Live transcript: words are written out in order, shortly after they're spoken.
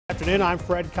Afternoon, I'm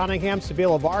Fred Cunningham.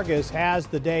 Sevilla Vargas has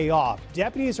the day off.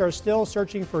 Deputies are still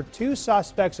searching for 2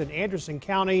 suspects in Anderson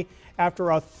County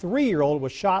after a 3-year-old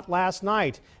was shot last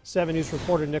night. 7 News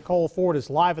reporter Nicole Ford is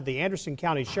live at the Anderson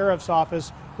County Sheriff's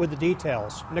Office with the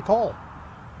details. Nicole.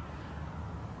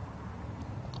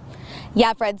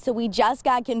 Yeah, Fred, so we just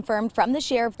got confirmed from the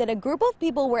sheriff that a group of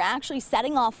people were actually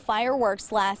setting off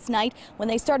fireworks last night when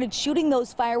they started shooting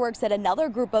those fireworks at another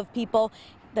group of people.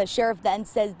 The sheriff then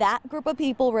says that group of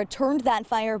people returned that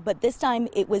fire, but this time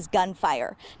it was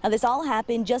gunfire. Now, this all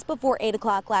happened just before 8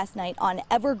 o'clock last night on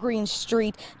Evergreen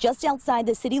Street, just outside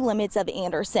the city limits of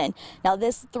Anderson. Now,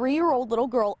 this 3-year-old little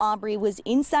girl, Aubrey, was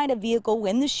inside a vehicle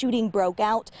when the shooting broke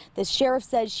out. The sheriff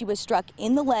says she was struck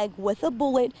in the leg with a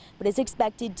bullet, but is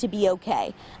expected to be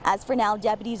okay. As for now,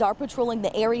 deputies are patrolling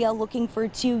the area looking for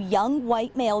 2 young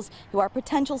white males who are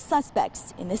potential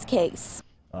suspects in this case.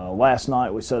 Last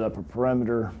night we set up a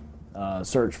perimeter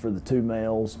search for the 2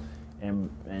 males and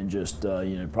just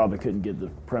probably couldn't get the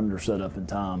perimeter set up in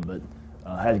time, but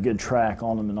had a good track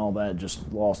on them and all that,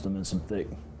 just lost them in some thick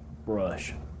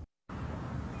brush.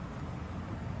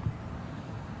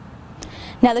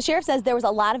 Now, the sheriff says there was a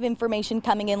lot of information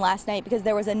coming in last night because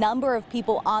there was a number of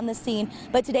people on the scene,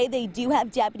 but today they do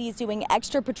have deputies doing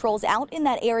extra patrols out in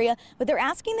that area, but they're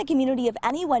asking the community if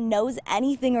anyone knows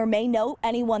anything or may know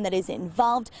anyone that is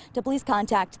involved to please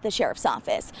contact the sheriff's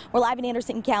office. We're live in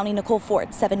Anderson County. Nicole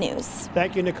Ford, 7 News.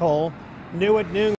 Thank you, Nicole. New at noon.